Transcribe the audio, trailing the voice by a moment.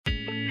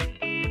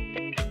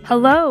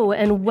Hello,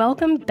 and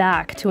welcome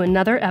back to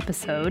another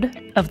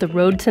episode of The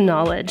Road to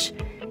Knowledge.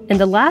 In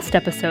the last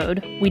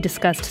episode, we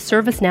discussed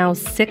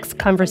ServiceNow's 6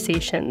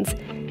 conversations.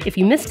 If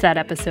you missed that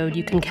episode,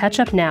 you can catch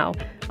up now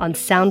on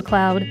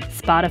SoundCloud,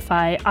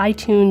 Spotify,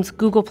 iTunes,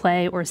 Google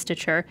Play, or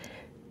Stitcher.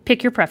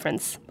 Pick your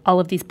preference. All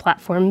of these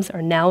platforms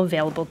are now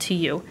available to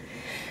you.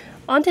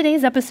 On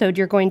today's episode,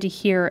 you're going to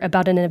hear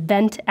about an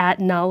event at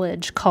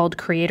Knowledge called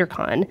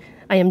CreatorCon.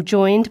 I am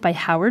joined by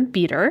Howard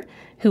Beater,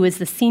 who is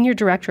the Senior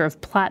Director of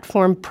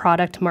Platform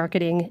Product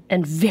Marketing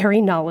and very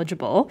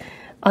knowledgeable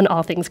on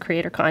all things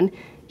CreatorCon.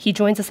 He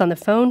joins us on the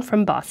phone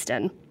from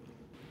Boston.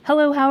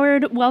 Hello,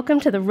 Howard.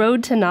 Welcome to the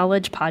Road to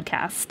Knowledge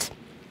podcast.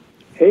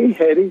 Hey,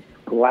 Hetty.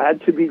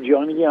 Glad to be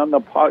joining you on the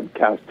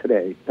podcast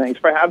today. Thanks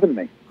for having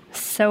me.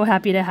 So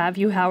happy to have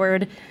you,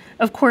 Howard.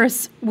 Of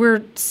course,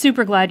 we're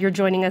super glad you're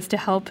joining us to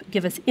help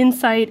give us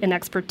insight and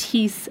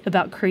expertise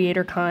about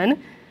CreatorCon.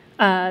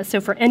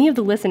 So for any of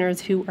the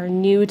listeners who are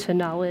new to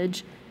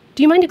Knowledge,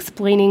 do you mind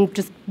explaining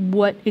just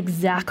what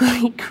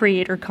exactly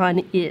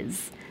CreatorCon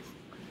is?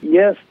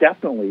 Yes,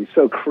 definitely.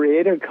 So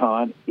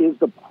CreatorCon is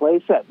the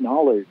place at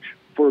Knowledge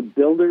for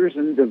builders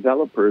and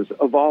developers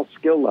of all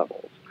skill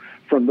levels,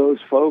 from those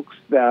folks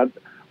that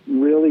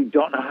really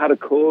don't know how to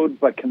code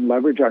but can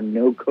leverage our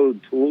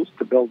no-code tools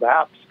to build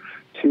apps,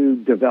 to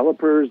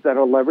developers that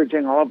are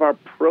leveraging all of our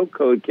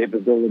pro-code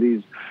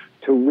capabilities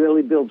to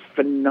really build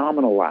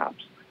phenomenal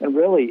apps, and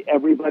really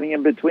everybody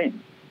in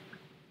between.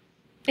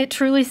 It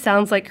truly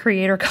sounds like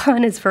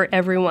CreatorCon is for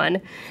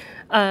everyone.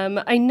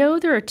 I know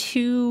there are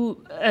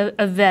 2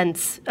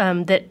 events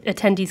that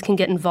attendees can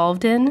get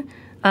involved in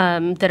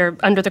that are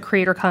under the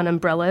CreatorCon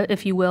umbrella,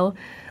 if you will,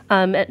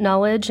 at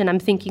Knowledge. And I'm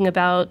thinking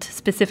about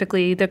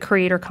specifically the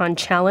CreatorCon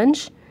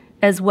Challenge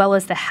as well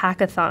as the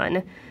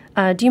Hackathon.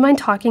 Do you mind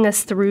talking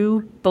us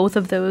through both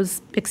of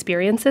those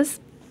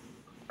experiences?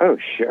 Oh,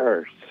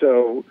 sure.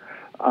 So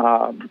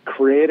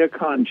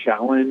CreatorCon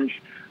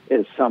Challenge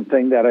is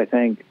something that I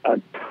think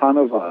a ton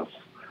of us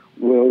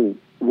would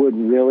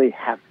really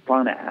have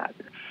fun at.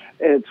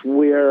 It's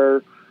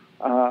where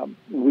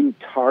we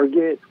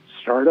target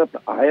startup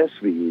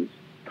ISVs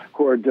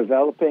who are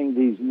developing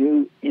these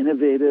new,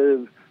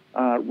 innovative,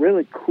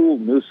 really cool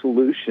new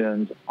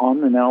solutions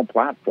on the Now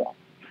platform.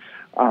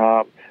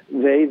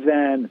 They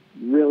then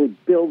really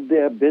build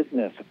their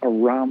business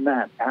around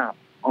that app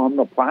on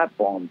the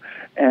platform,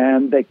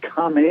 and they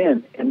come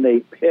in and they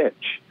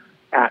pitch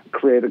at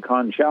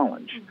CreatorCon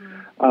Challenge.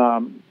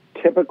 Mm-hmm.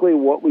 Typically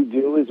what we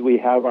do is we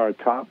have our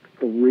top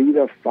 3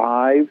 to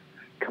 5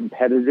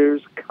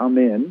 competitors come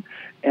in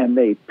and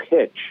they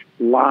pitch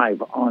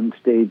live on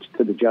stage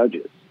to the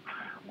judges.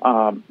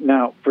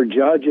 Now, for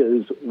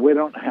judges, we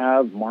don't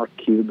have Mark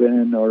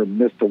Cuban or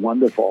Mr.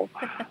 Wonderful,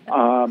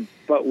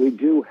 but we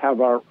do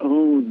have our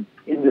own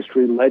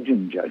industry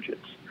legend judges.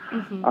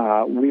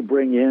 Mm-hmm. We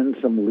bring in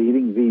some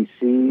leading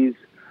VCs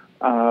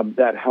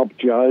that help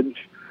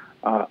judge.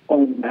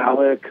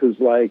 Malik, who's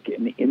like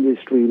an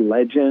industry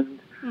legend,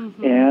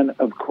 mm-hmm. and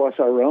of course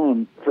our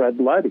own Fred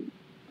Luddy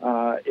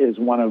is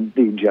one of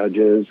the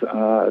judges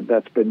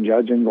that's been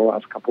judging the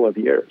last couple of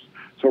years.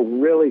 So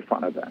really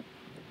fun event.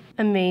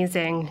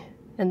 Amazing.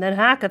 And then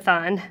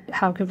Hackathon.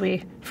 How could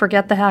we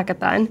forget the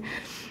Hackathon?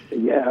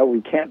 Yeah,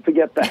 we can't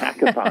forget the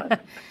Hackathon.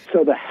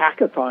 So the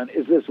Hackathon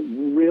is this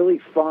really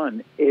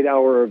fun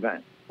 8-hour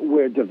event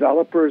where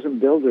developers and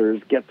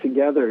builders get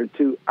together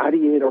to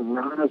ideate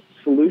around a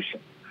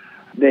solution.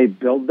 They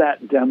build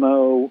that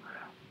demo,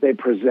 they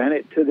present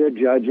it to their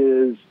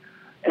judges,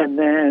 and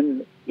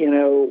then,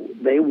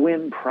 they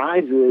win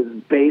prizes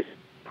based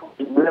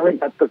on really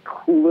got the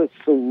coolest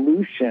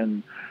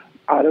solution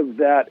out of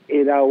that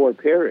 8-hour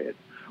period.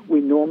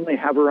 We normally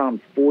have around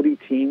 40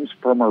 teams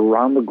from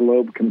around the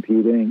globe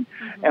competing,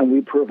 mm-hmm. and we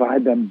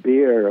provide them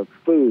beer,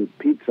 food,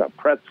 pizza,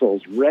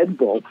 pretzels, Red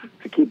Bull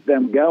to keep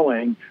them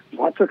going,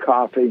 lots of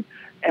coffee,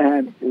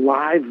 and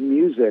live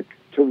music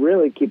to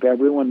really keep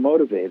everyone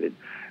motivated.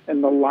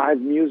 And the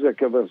live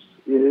music of us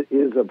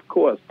is, of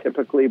course,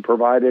 typically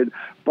provided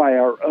by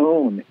our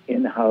own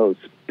in-house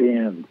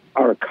band.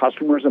 Our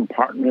customers and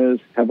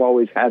partners have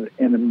always had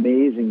an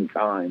amazing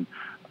time,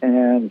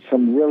 and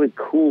some really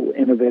cool,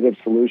 innovative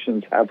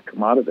solutions have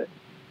come out of it.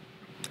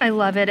 I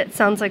love it. It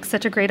sounds like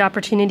such a great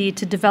opportunity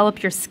to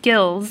develop your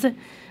skills,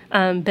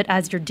 but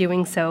as you're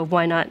doing so,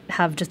 why not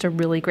have just a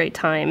really great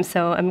time?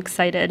 So I'm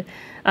excited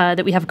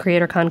that we have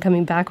CreatorCon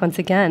coming back once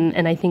again,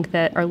 and I think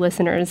that our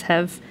listeners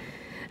have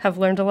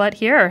learned a lot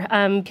here.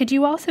 Could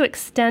you also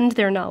extend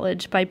their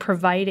knowledge by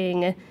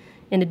providing,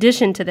 in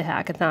addition to the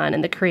Hackathon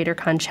and the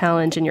CreatorCon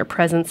Challenge and your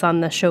presence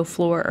on the show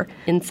floor,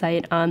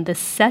 insight on the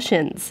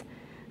sessions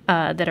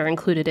that are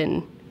included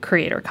in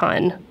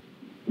CreatorCon?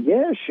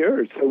 Yeah,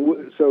 sure.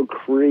 So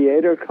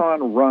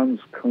CreatorCon runs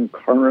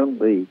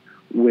concurrently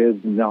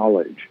with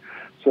Knowledge.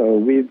 So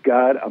we've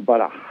got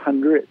about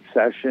 100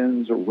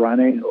 sessions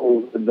running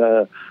over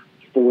the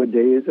 4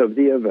 days of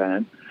the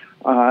event.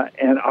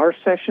 And our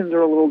sessions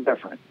are a little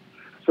different.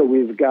 So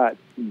we've got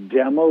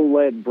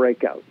demo-led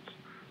breakouts.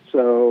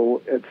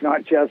 So it's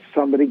not just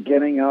somebody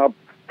getting up,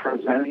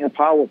 presenting a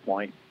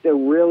PowerPoint. They're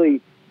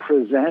really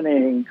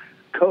presenting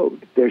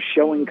code. They're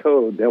showing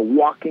code. They're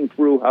walking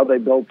through how they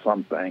built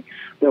something.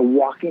 They're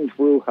walking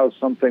through how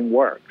something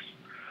works.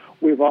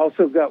 We've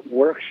also got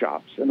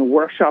workshops, and the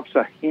workshops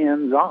are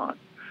hands-on.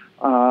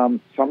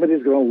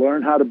 Somebody's going to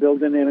learn how to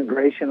build an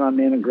integration on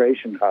the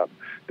Integration Hub.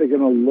 They're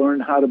going to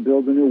learn how to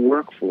build a new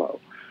workflow.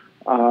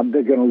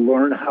 They're going to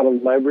learn how to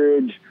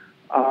leverage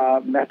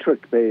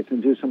metric-based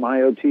and do some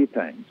IoT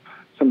things,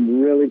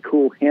 some really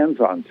cool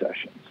hands-on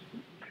sessions.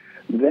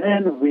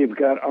 Then we've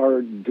got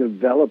our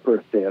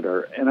developer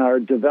theater, and our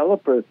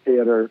developer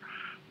theater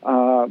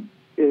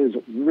is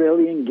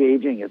really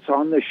engaging. It's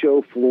on the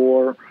show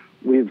floor.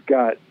 We've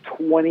got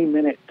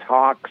 20-minute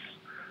talks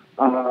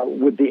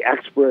with the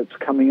experts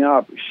coming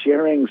up,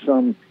 sharing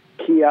some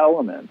key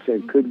elements.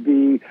 It could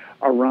be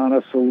around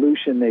a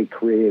solution they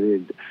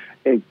created.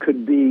 It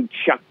could be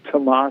Chuck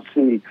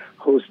Tomasi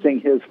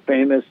hosting his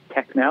famous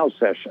Tech Now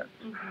session.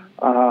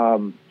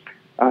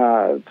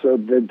 So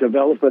the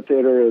developer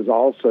theater is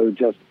also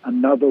just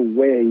another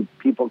way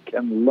people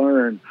can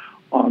learn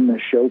on the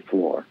show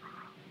floor.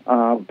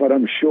 But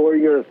I'm sure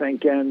you're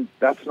thinking,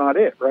 that's not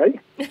it, right?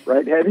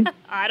 Right, Hetty?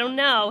 I don't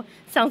know.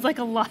 Sounds like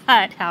a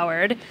lot,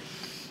 Howard.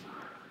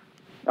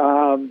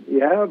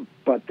 Yeah,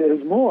 but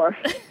there's more.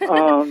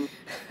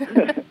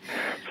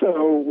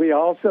 So we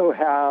also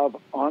have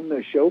on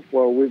the show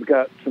floor, we've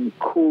got some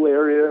cool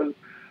areas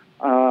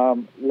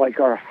like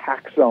our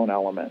Hack Zone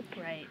elements.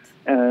 Right.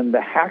 And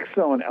the Hack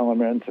Zone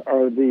elements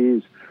are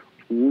these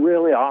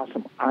really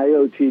awesome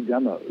IoT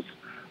demos.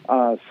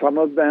 Some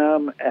of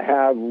them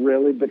have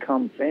really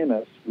become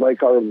famous,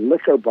 like our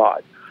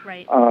LiquorBot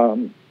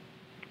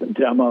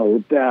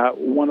demo that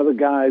one of the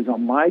guys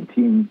on my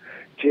team,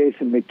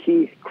 Jason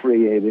McKee,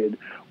 created,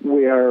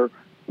 where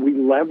we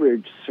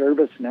leverage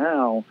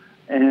ServiceNow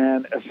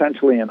and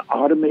essentially an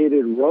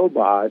automated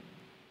robot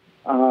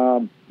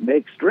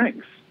makes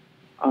drinks.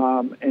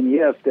 And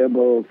yes, they're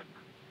both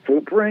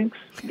fruit drinks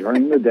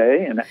during the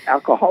day and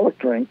alcoholic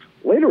drinks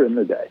later in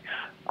the day.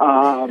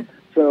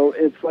 So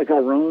it's like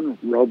our own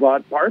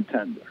robot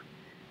bartender.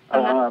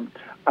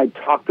 I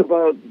talked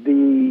about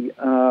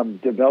the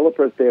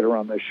developer theater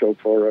on the show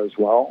floor as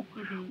well.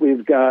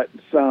 We've got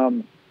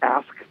some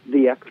Ask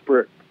the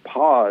Expert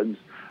pods,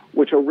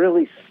 which are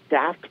really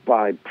staffed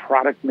by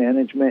product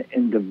management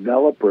and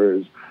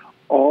developers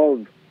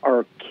of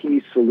our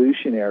key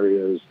solution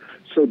areas.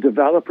 So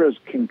developers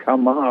can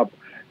come up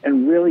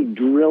and really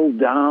drill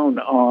down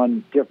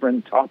on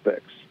different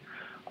topics.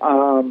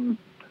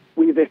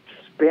 We've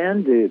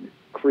expanded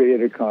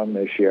CreatorCon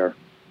this year,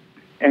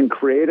 and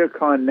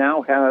CreatorCon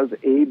now has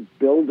a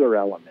builder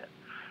element.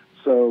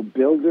 So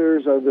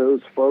builders are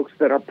those folks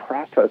that are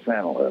process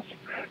analysts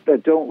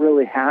that don't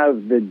really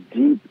have the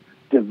deep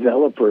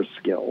developer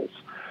skills.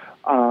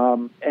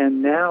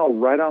 And now,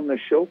 right on the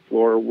show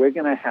floor, we're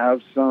going to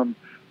have some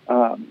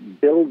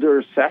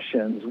builder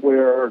sessions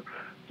where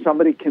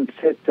somebody can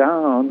sit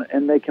down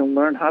and they can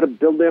learn how to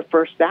build their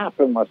first app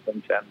in less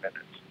than 10 minutes.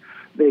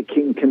 They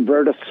can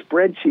convert a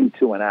spreadsheet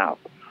to an app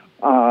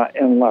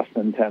in less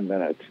than 10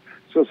 minutes.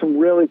 So some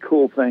really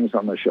cool things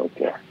on the show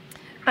floor.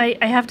 I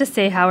have to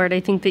say, Howard, I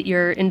think that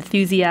your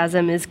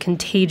enthusiasm is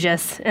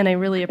contagious, and I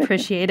really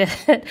appreciate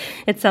it.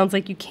 It sounds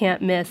like you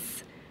can't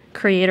miss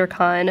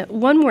CreatorCon.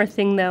 One more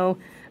thing, though.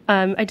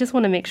 I just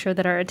want to make sure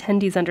that our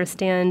attendees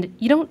understand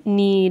you don't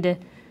need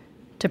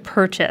to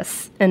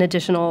purchase an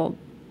additional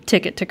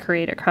ticket to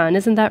CreatorCon.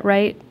 Isn't that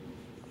right?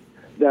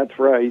 That's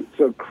right.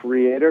 So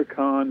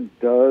CreatorCon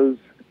does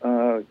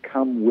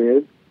come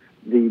with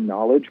the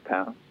Knowledge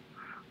Pass.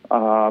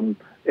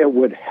 It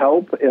would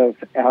help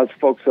if, as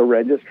folks are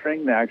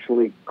registering, they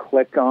actually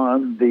click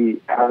on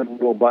the Add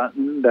Enroll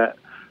button that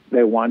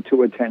they want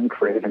to attend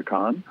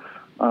CreatorCon,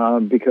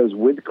 because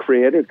with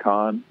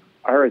CreatorCon,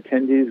 our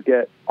attendees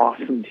get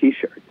awesome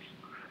T-shirts.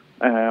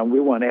 And we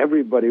want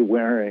everybody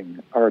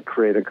wearing our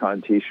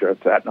CreatorCon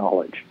T-shirts at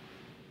Knowledge.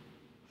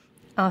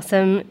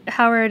 Awesome.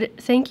 Howard,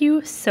 thank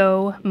you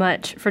so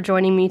much for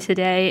joining me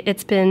today.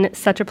 It's been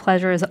such a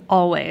pleasure as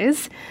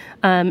always.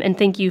 And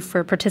thank you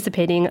for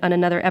participating on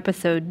another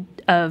episode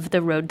of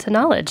The Road to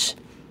Knowledge.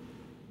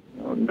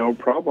 Oh, no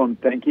problem.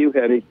 Thank you,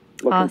 Hetty.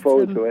 Looking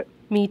forward to it.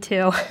 Me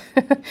too.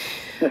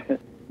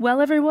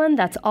 Well, everyone,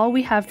 that's all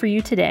we have for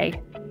you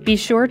today. Be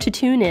sure to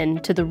tune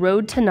in to The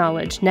Road to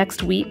Knowledge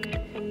next week.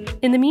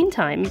 In the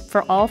meantime,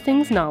 for all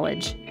things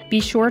knowledge,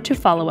 be sure to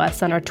follow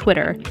us on our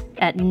Twitter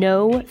at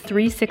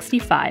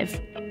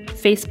Know365,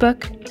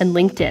 Facebook, and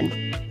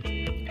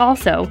LinkedIn.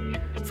 Also,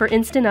 for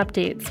instant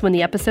updates when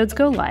the episodes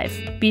go live,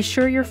 be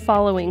sure you're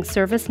following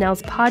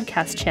ServiceNow's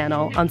podcast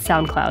channel on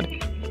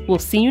SoundCloud. We'll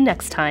see you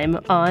next time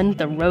on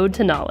The Road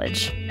to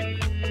Knowledge.